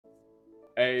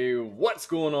Hey, what's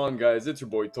going on, guys? It's your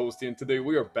boy Toasty, and today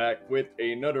we are back with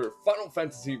another Final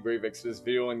Fantasy Brave Exvius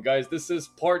video. And guys, this is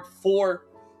part 4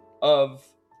 of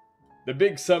the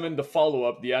big summon, the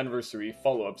follow-up, the anniversary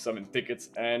follow-up summon tickets.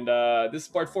 And this is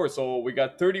part 4, so we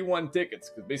got 31 tickets,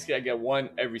 because basically I get one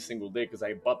every single day because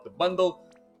I bought the bundle.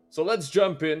 So let's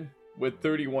jump in with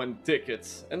 31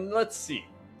 tickets, and let's see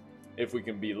if we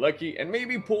can be lucky and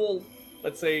maybe pull,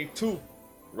 let's say, 2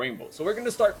 rainbows. So we're going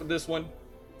to start with this one.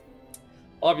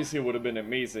 Obviously, it would have been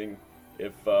amazing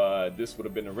if this would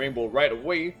have been a rainbow right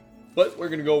away, but we're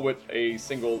going to go with a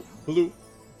single blue.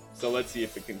 So let's see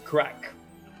if it can crack.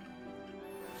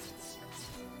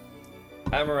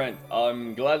 Amaranth,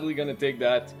 I'm gladly going to take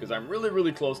that because I'm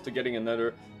really close to getting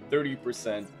another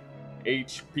 30%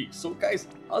 HP. So guys,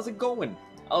 how's it going?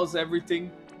 How's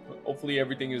everything? Hopefully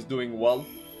everything is doing well.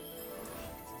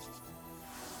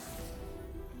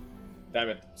 Damn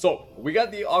it. So, we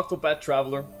got the Octopath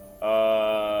Traveler.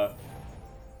 I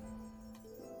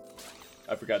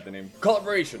forgot the name.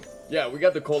 Collaboration. Yeah, we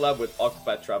got the collab with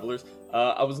Octopath Travelers.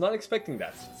 I was not expecting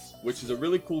that, which is a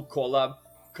really cool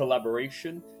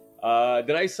collaboration.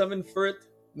 Did I summon for it?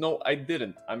 No, I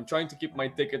didn't. I'm trying to keep my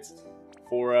tickets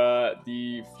for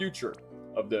the future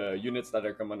of the units that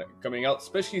are coming out.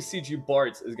 Especially CG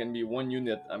Bards is going to be one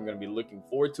unit I'm going to be looking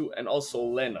forward to, and also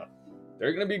Lena.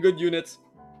 They're going to be good units,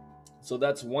 so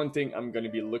that's one thing I'm going to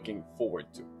be looking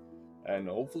forward to. And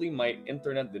hopefully my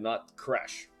internet did not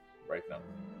crash right now.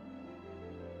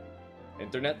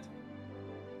 Internet?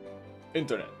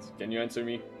 Internet, can you answer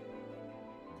me?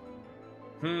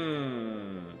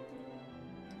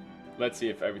 Let's see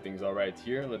if everything's alright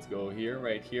here. Let's go here,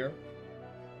 right here.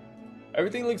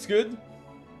 Everything looks good.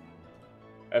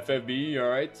 FFBE,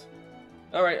 alright.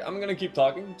 Alright, I'm gonna keep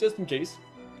talking, just in case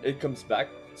it comes back.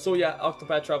 So yeah,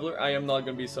 Octopath Traveler, I am not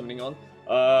gonna be summoning on.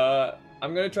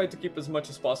 I'm gonna try to keep as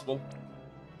much as possible,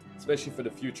 especially for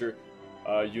the future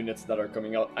units that are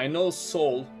coming out. I know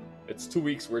Soul, it's 2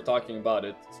 weeks we're talking about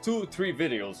it. It's 3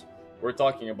 videos we're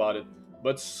talking about it,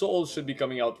 but Soul should be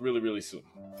coming out really soon.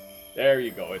 There you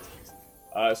go, it's fixed.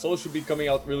 Soul should be coming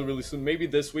out really soon, maybe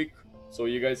this week. So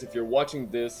you guys, if you're watching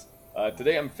this,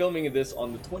 today I'm filming this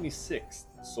on the 26th,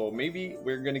 so maybe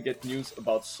we're gonna get news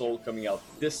about Soul coming out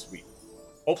this week.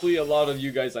 Hopefully a lot of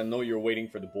you guys, I know you're waiting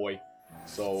for the boy.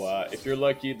 So if you're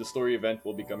lucky, the story event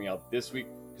will be coming out this week.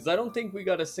 Because I don't think we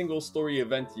got a single story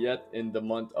event yet in the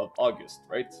month of August,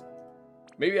 right?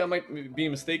 Maybe I might be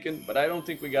mistaken, but I don't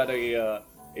think we got a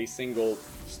single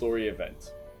story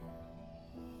event.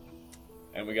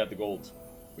 And we got the gold.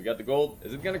 We got the gold.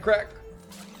 Is it gonna crack?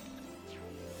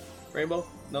 Rainbow?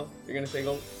 No? You're gonna say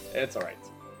gold? It's alright.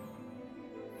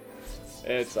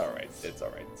 It's alright. It's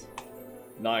alright.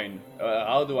 9.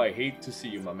 How do I hate to see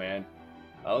you, my man?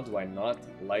 How do I not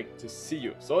like to see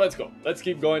you? So let's go. Let's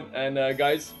keep going. And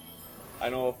guys, I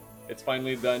know it's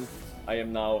finally done. I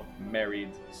am now married.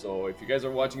 So if you guys are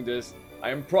watching this,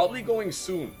 I am probably going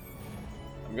soon.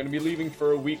 I'm going to be leaving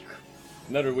for a week.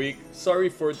 Another week. Sorry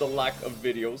for the lack of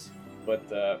videos. But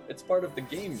it's part of the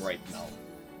game right now.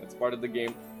 It's part of the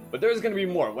game. But there's going to be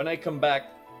more. When I come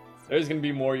back, there's going to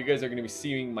be more. You guys are going to be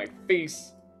seeing my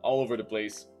face all over the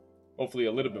place. Hopefully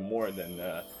a little bit more than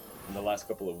in the last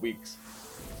couple of weeks.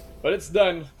 But it's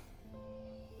done,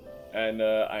 and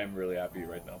I am really happy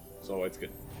right now, so it's good.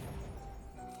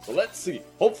 So let's see.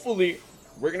 Hopefully,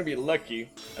 we're going to be lucky,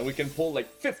 and we can pull like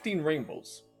 15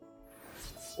 rainbows.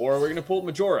 Or we're going to pull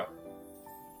Majora.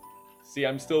 See,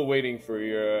 I'm still waiting for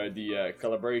the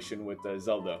collaboration with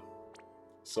Zelda.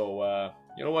 So,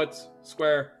 you know what?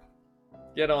 Square,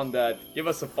 get on that. Give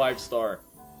us a 5-star.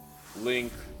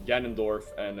 Link, Ganondorf,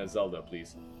 and Zelda,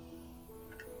 please.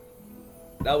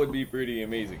 That would be pretty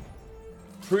amazing.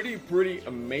 Pretty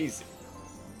amazing.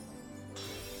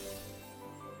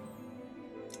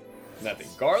 Nothing.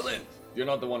 Garland, you're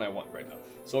not the one I want right now.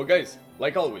 So guys,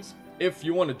 like always, if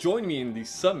you want to join me in these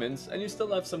summons and you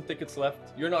still have some tickets left,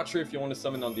 you're not sure if you want to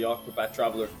summon on the Octopath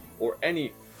Traveler or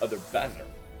any other banner,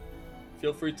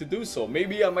 feel free to do so.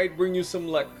 Maybe I might bring you some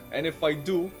luck, and if I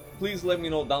do, please let me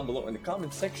know down below in the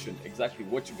comment section exactly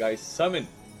what you guys summon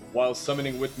while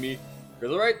summoning with me.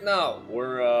 Because right now,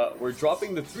 we're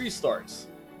dropping the 3 stars.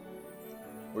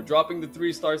 We're dropping the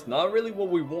 3 stars. Not really what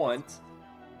we want,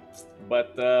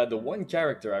 but the one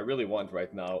character I really want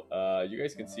right now, you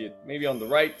guys can see it maybe on the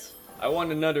right. I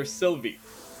want another Sylvie.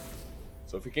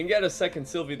 So if we can get a second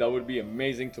Sylvie, that would be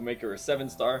amazing to make her a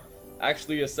 7-star.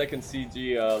 Actually, a second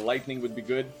CG Lightning would be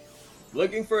good.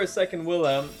 Looking for a second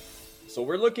Wilhelm. So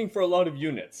we're looking for a lot of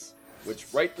units, which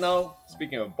right now,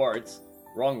 speaking of Bards,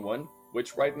 wrong one,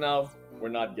 which right now we're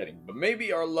not getting. But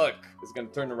maybe our luck is going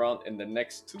to turn around in the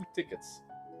next 2 tickets.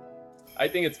 I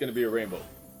think it's gonna be a rainbow.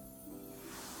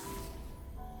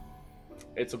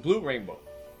 It's a blue rainbow.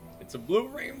 It's a blue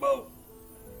rainbow.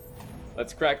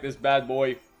 Let's crack this bad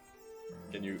boy.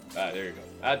 Can you... there you go.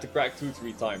 I had to crack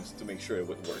 2-3 times to make sure it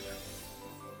would work.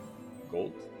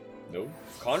 Gold? No.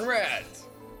 Conrad!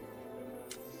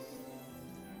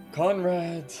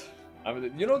 Conrad!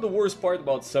 You know the worst part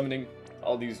about summoning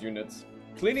all these units?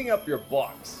 Cleaning up your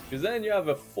box. Because then you have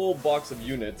a full box of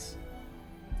units.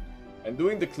 And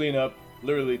doing the cleanup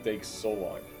literally takes so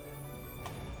long.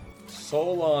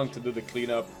 So long to do the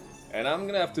cleanup. And I'm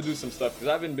gonna have to do some stuff because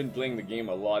I haven't been playing the game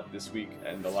a lot this week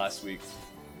and the last week.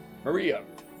 Maria,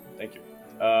 thank you.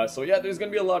 So yeah, there's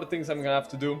gonna be a lot of things I'm gonna have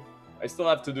to do. I still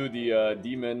have to do the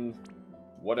demon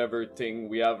whatever thing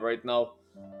we have right now.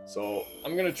 So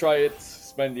I'm gonna try it,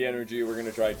 spend the energy. We're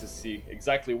gonna try to see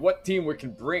exactly what team we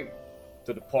can bring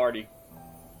to the party.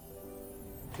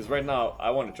 Because right now,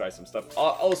 I want to try some stuff.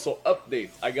 Also, update.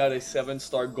 I got a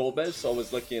 7-star Golbez, so I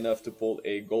was lucky enough to pull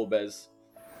a Golbez,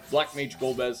 Black Mage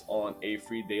Golbez on a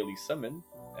free daily summon.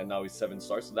 And now he's 7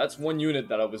 stars. So that's one unit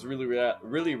that I was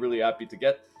really happy to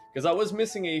get. Because I was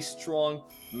missing a strong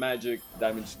magic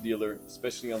damage dealer,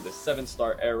 especially on the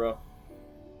 7-star era.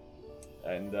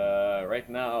 And right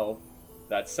now,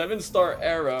 that 7-star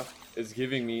era is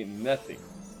giving me nothing.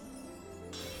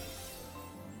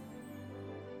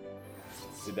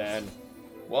 Zidane.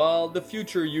 Well, the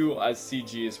future you as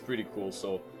CG is pretty cool,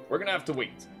 so we're gonna have to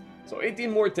wait. So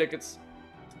 18 more tickets.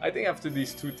 I think after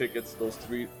these 2 tickets, those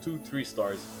 3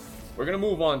 stars, we're gonna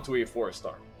move on to a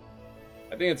 4-star.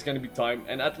 I think it's gonna be time,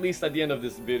 and at least at the end of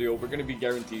this video, we're gonna be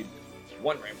guaranteed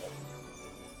 1 rainbow.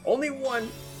 Only 1,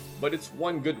 but it's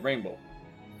 1 good rainbow.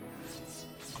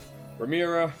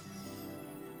 Ramira.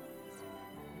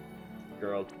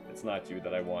 Girl, it's not you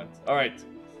that I want. Alright.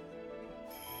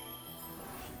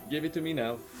 Give it to me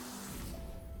now.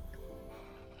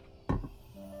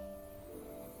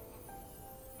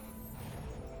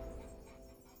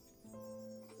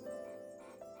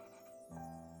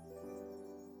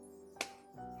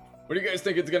 What do you guys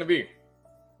think it's gonna be?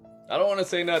 I don't want to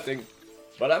say nothing,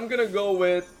 but I'm gonna go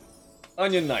with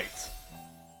Onion Knight.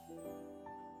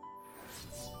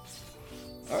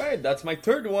 Alright, that's my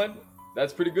 3rd one.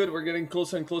 That's pretty good. We're getting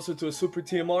closer and closer to a super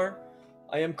TMR.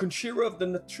 I am Conchira of the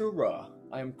Natura.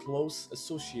 I am close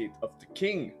associate of the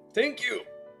king. Thank you!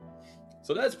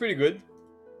 So that's pretty good.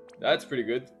 That's pretty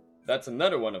good. That's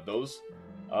another one of those.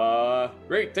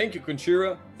 Great. Thank you,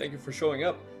 Conchira. Thank you for showing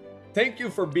up. Thank you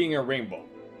for being a rainbow.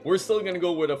 We're still going to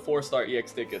go with a 4-star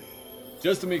EX ticket.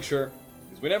 Just to make sure.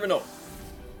 Because we never know.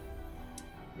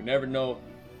 We never know.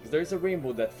 Because there's a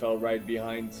rainbow that fell right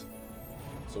behind.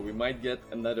 So we might get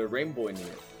another rainbow in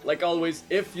here. Like always,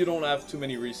 if you don't have too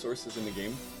many resources in the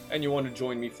game and you want to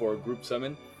join me for a group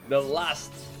summon, the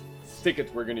last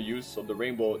ticket we're going to use, so the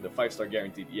rainbow, the 5-star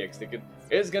guaranteed EX ticket,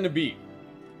 is going to be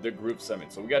the group summon.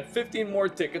 So we got 15 more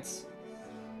tickets.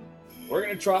 We're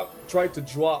going to try to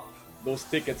drop those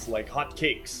tickets like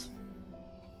hotcakes.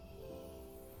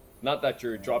 Not that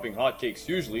you're dropping hotcakes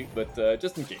usually, but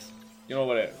just in case. You know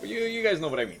what you guys know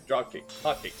what I mean. Drop cakes,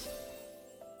 hotcakes.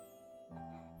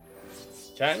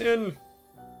 Cannon!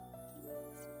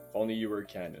 If only you were a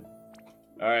cannon.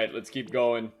 Alright, let's keep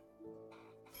going.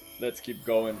 Let's keep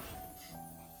going.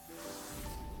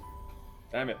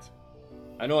 Damn it.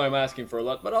 I know I'm asking for a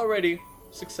lot, but already,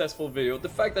 successful video. The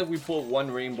fact that we pulled 1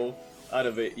 rainbow out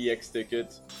of an EX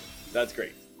ticket, that's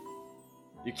great.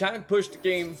 You can't push the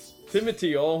game.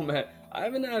 Timothy, oh man. I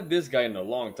haven't had this guy in a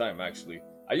long time, actually.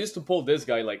 I used to pull this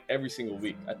guy like every single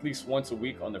week. At least once a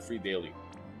week on the free daily.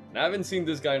 And I haven't seen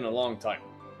this guy in a long time.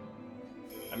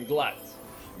 I'm glad.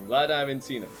 I'm glad I haven't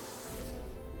seen him.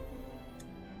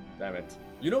 Damn it.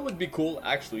 You know what would be cool,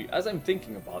 actually, as I'm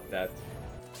thinking about that?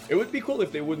 It would be cool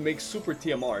if they would make super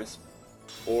TMRs.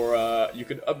 Or you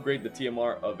could upgrade the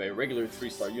TMR of a regular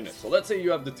 3-star unit. So let's say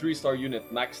you have the 3-star unit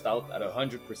maxed out at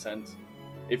 100%.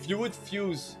 If you would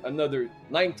fuse another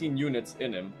 19 units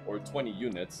in him, or 20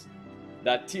 units,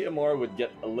 that TMR would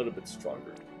get a little bit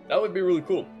stronger. That would be really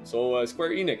cool. So Square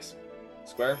Enix,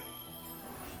 Square,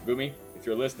 Gumi, if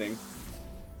you're listening,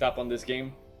 tap on this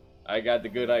game. I got the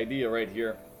good idea right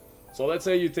here. So let's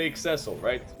say you take Cecil,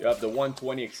 right? You have the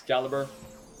 120 Excalibur,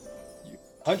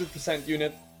 100%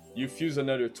 unit, you fuse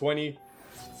another 20,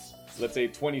 let's say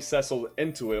 20 Cecil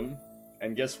into him,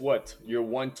 and guess what? Your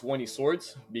 120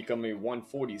 swords become a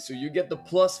 140, so you get the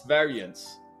plus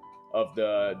variance of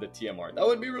the TMR. That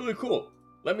would be really cool.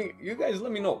 You guys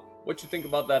let me know what you think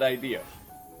about that idea.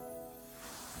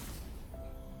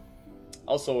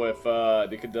 Also, if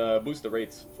they could boost the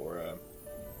rates for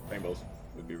rainbows,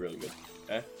 would be really good.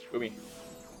 Gumi,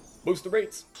 boost the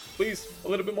rates, please, a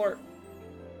little bit more.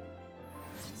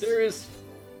 Serious?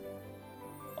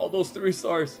 All those 3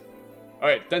 stars.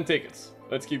 Alright, 10 tickets.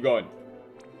 Let's keep going.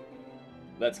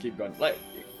 Let's keep going. Like,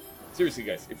 seriously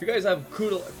guys, if you guys have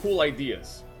cool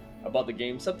ideas about the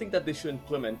game, something that they should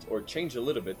implement or change a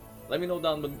little bit, let me know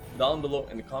down below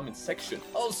in the comment section.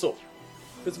 Also,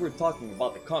 because we're talking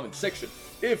about the comment section,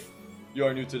 if you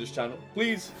are new to this channel,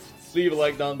 please leave a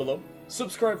like down below,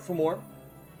 subscribe for more,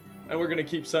 and we're gonna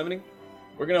keep summoning.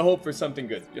 We're gonna hope for something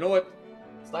good. You know what?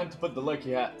 It's time to put the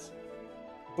lucky hat.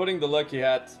 Putting the lucky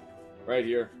hat right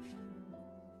here.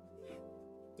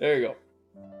 There you go.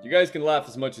 You guys can laugh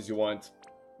as much as you want.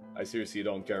 I seriously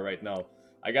don't care right now.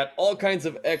 I got all kinds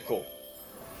of echo.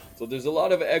 So there's a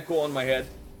lot of echo on my head,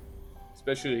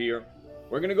 especially here.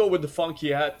 We're gonna go with the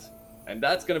funky hat, and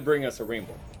that's gonna bring us a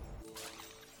rainbow.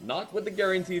 Not with the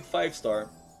guaranteed 5-star,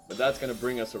 but that's gonna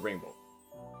bring us a rainbow.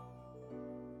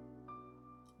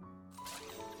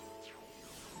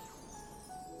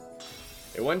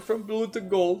 It went from blue to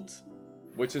gold,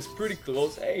 which is pretty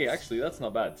close. Hey, actually, that's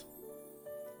not bad.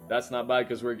 That's not bad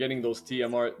because we're getting those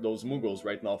TMR, those Mughals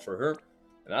right now for her.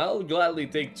 And I'll gladly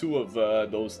take 2 of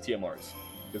those TMRs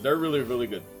because they're really, really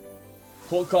good.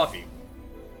 Cold coffee.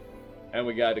 And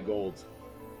we got a gold.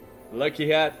 Lucky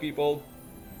hat, people.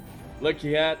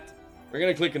 Lucky hat. We're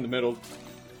going to click in the middle.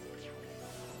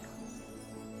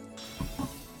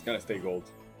 It's going to stay gold.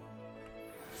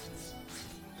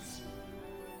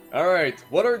 Alright,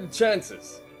 what are the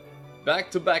chances?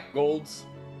 Back-to-back golds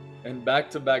and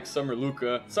back-to-back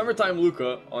summertime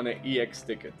Luca on an EX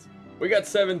ticket. We got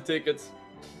 7 tickets.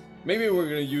 Maybe we're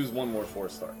gonna use one more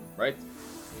 4-star, right?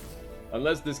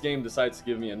 Unless this game decides to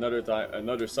give me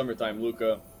another summertime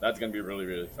Luca, that's gonna be really,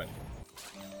 really fun.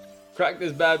 Crack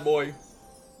this bad boy.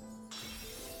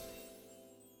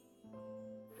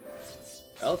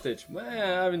 Eltich,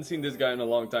 man, I haven't seen this guy in a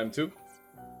long time too.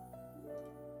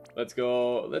 Let's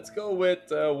go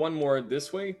with one more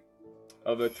this way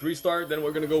of a 3-star. Then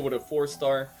we're gonna go with a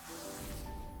 4-star.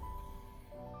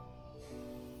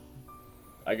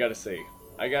 I gotta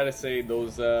say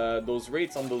those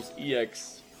rates on those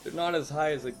EX, they're not as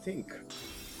high as I think.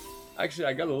 Actually,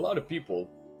 I got a lot of people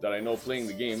that I know playing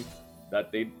the game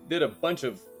that they did a bunch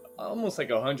of almost like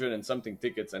 100 and something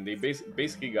tickets, and they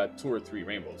basically got 2 or 3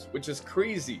 rainbows, which is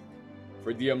crazy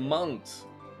for the amount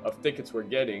of tickets we're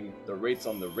getting. The rates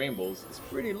on the rainbows is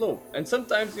pretty low, and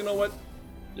sometimes, you know what,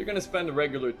 you're gonna spend a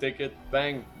regular ticket,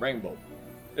 bang, rainbow.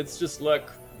 It's just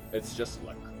luck. It's just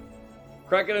luck.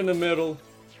 Crack it in the middle.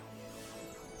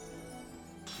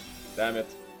 Damn it.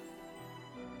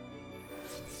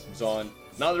 It's on.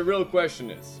 Now the real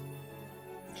question is,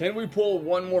 can we pull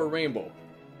one more rainbow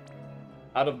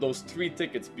out of those 3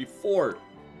 tickets before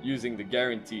using the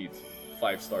guaranteed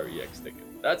 5-star EX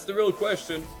ticket? That's the real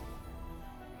question.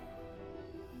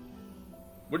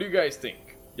 What do you guys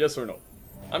think? Yes or no?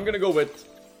 I'm gonna go with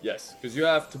yes, because you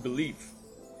have to believe.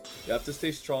 You have to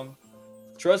stay strong.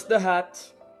 Trust the hat.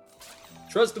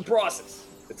 Trust the process.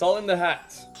 It's all in the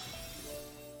hat.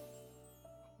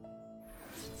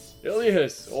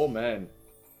 Ilias, oh man.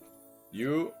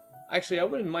 Actually, I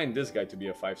wouldn't mind this guy to be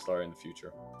a 5-star in the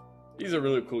future. He's a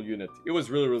really cool unit. It was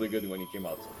really, really good when he came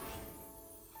out.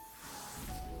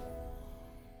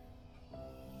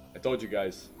 I told you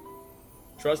guys.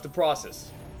 Trust the process.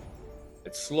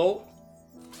 It's slow,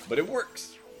 but it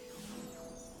works.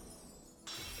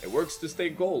 It works to stay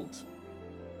gold.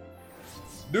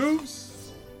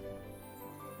 Deuce!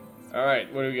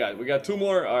 Alright, what do we got? We got 2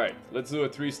 more. Alright, let's do a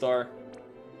 3-star.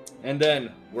 And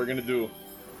then we're gonna do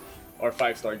our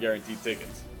 5-star guaranteed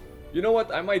tickets. You know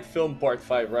what? I might film part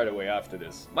 5 right away after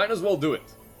this. Might as well do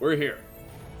it. We're here.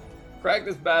 Crack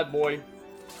this bad boy.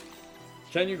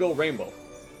 Can you go rainbow?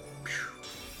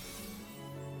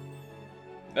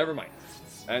 Never mind.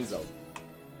 Hands out.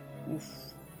 Oof.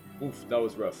 Oof, that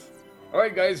was rough.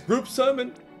 Alright guys, group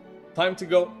summon. Time to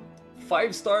go.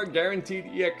 5-star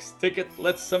guaranteed EX ticket.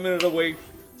 Let's summon it away.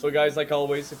 So guys, like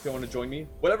always, if you want to join me,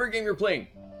 whatever game you're playing,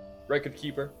 Record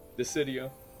Keeper, Dissidia,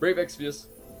 Brave Exvius,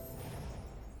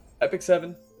 Epic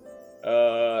 7,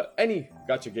 any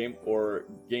gacha game or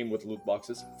game with loot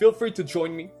boxes, feel free to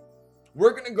join me.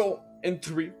 We're gonna go in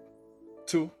 3,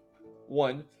 2,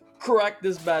 1. Crack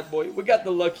this bad boy. We got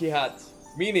the lucky hat,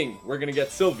 meaning we're gonna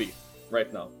get Sylvie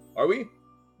right now. Are we?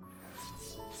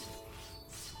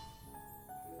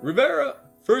 Rivera,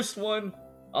 first one,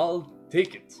 I'll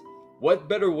take it. What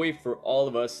better way for all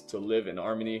of us to live in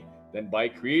harmony than by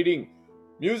creating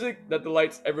music that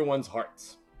delights everyone's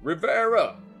hearts?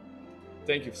 Rivera,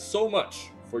 thank you so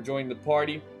much for joining the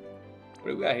party.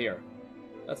 What do we got here?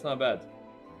 That's not bad.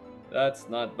 That's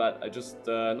not bad. I just,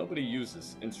 nobody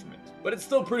uses instrument. But it's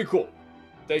still pretty cool.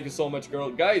 Thank you so much,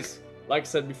 girl. Guys, like I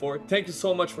said before, thank you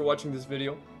so much for watching this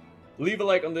video. Leave a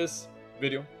like on this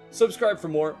video, subscribe for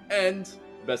more, and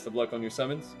best of luck on your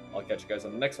summons. I'll catch you guys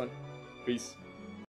on the next one. Peace.